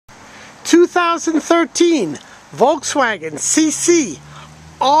2013 Volkswagen CC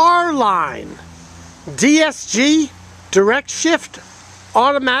R-Line DSG direct shift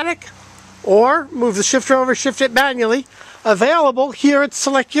automatic, or move the shifter over, shift it manually. Available here at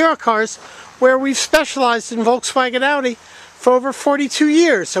Select Eurocars, where we've specialized in Volkswagen Audi for over 42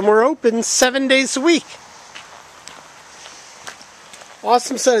 years, and we're open 7 days a week.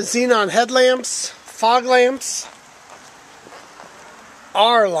 Awesome set of xenon headlamps, fog lamps,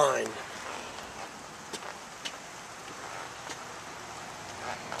 R-Line.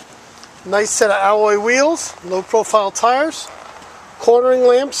 Nice set of alloy wheels, low profile tires, cornering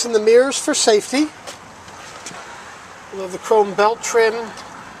lamps in the mirrors for safety. Love the chrome belt trim,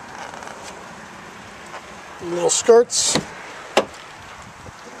 little skirts,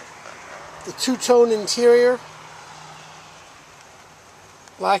 the two-tone interior,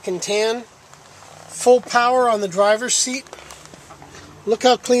 black and tan, full power on the driver's seat. Look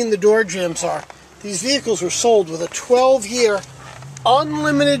how clean the door jambs are. These vehicles were sold with a 12-year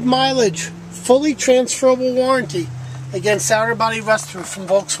unlimited mileage, fully transferable warranty against outer body rust from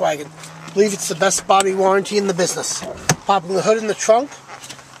Volkswagen. I believe it's the best body warranty in the business. Popping the hood in the trunk,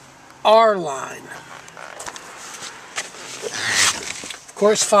 R-Line. Of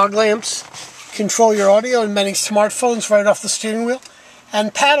course, fog lamps control your audio and many smartphones right off the steering wheel,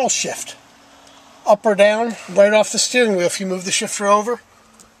 and paddle shift up or down right off the steering wheel. If you move the shifter over, you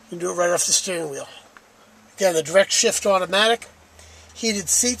can do it right off the steering wheel. Again, the direct shift automatic, heated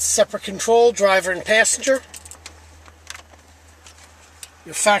seats, separate control, driver and passenger.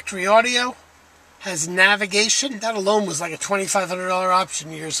 Your factory audio has navigation. That alone was like a $2,500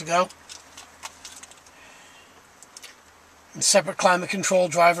 option years ago. And separate climate control,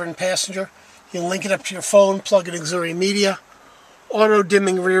 driver and passenger. You can link it up to your phone, plug in auxiliary media. Auto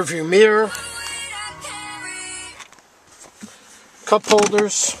dimming rear view mirror. Cup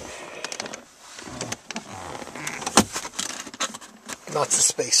holders. Lots of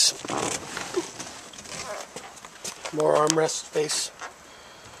space. More armrest space.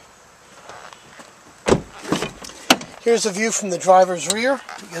 Here's a view from the driver's rear.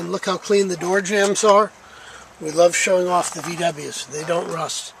 Again, look how clean the door jambs are. We love showing off the VWs. They don't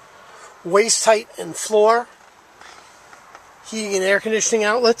rust. Waist height and floor. Heating and air conditioning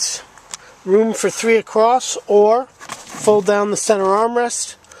outlets. Room for 3 across, or fold down the center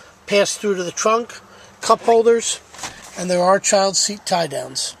armrest. Pass through to the trunk. Cup holders. And there are child seat tie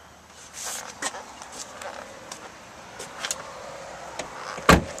downs.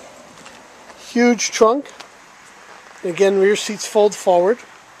 Huge trunk. Again, rear seats fold forward.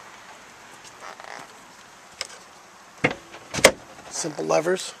 Simple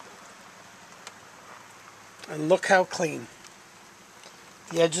levers. And look how clean.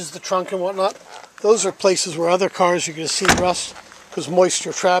 The edges of the trunk and whatnot, those are places where other cars you're going to see rust because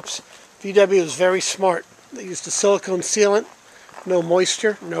moisture traps. VW is very smart. They used a silicone sealant, no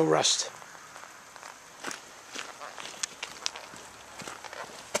moisture, no rust.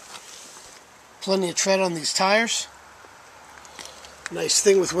 Plenty of tread on these tires. Nice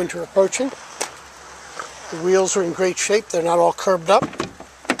thing with winter approaching. The wheels are in great shape. They're not all curved up.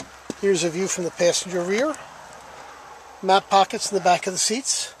 Here's a view from the passenger rear. Map pockets in the back of the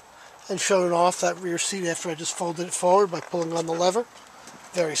seats. And showing off that rear seat after I just folded it forward by pulling on the lever.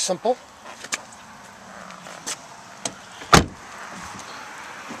 Very simple.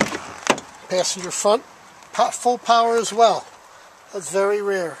 Passenger front, full power as well. That's very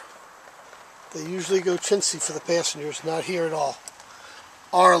rare. They usually go chintzy for the passengers, not here at all.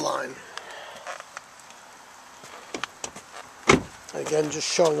 R-Line. Again, just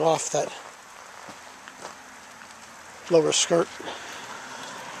showing off that lower skirt.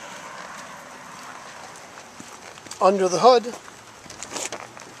 Under the hood,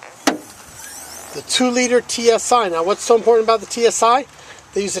 the 2-liter TSI. Now, what's so important about the TSI?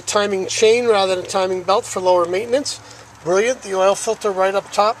 They use a timing chain rather than a timing belt for lower maintenance. Brilliant. The oil filter right up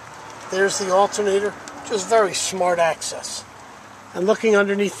top. There's the alternator. Just very smart access. And looking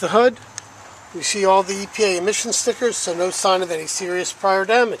underneath the hood, you see all the EPA emission stickers, so no sign of any serious prior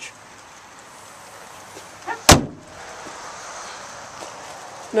damage.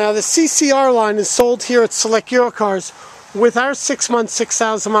 Now, the CC R-Line is sold here at Select Eurocars with our 6-month,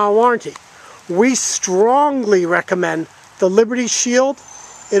 6,000-mile warranty. We strongly recommend the Liberty Shield.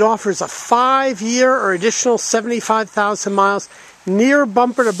 It offers a 5-year or additional 75,000 miles near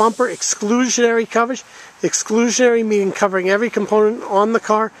bumper-to-bumper exclusionary coverage. Exclusionary meaning covering every component on the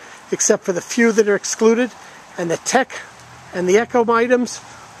car except for the few that are excluded. And the tech and the Echo items,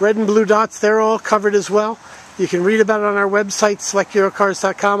 red and blue dots, they're all covered as well. You can read about it on our website,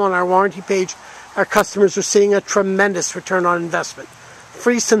 selecteurocars.com, on our warranty page. Our customers are seeing a tremendous return on investment.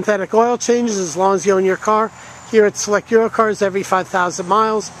 Free synthetic oil changes as long as you own your car. Here at Select Eurocars every 5,000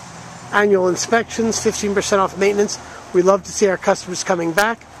 miles. Annual inspections, 15% off maintenance. We love to see our customers coming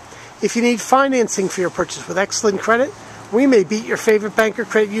back. If you need financing for your purchase with excellent credit, we may beat your favorite bank or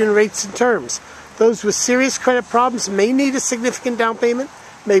credit union rates and terms. Those with serious credit problems may need a significant down payment,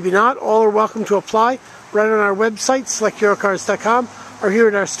 maybe not. All are welcome to apply right on our website, selecteurocars.com, or here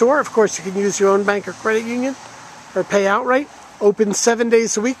at our store. Of course, you can use your own bank or credit union or pay outright. Open 7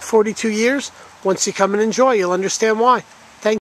 days a week, 42 years. Once you come and enjoy, you'll understand why.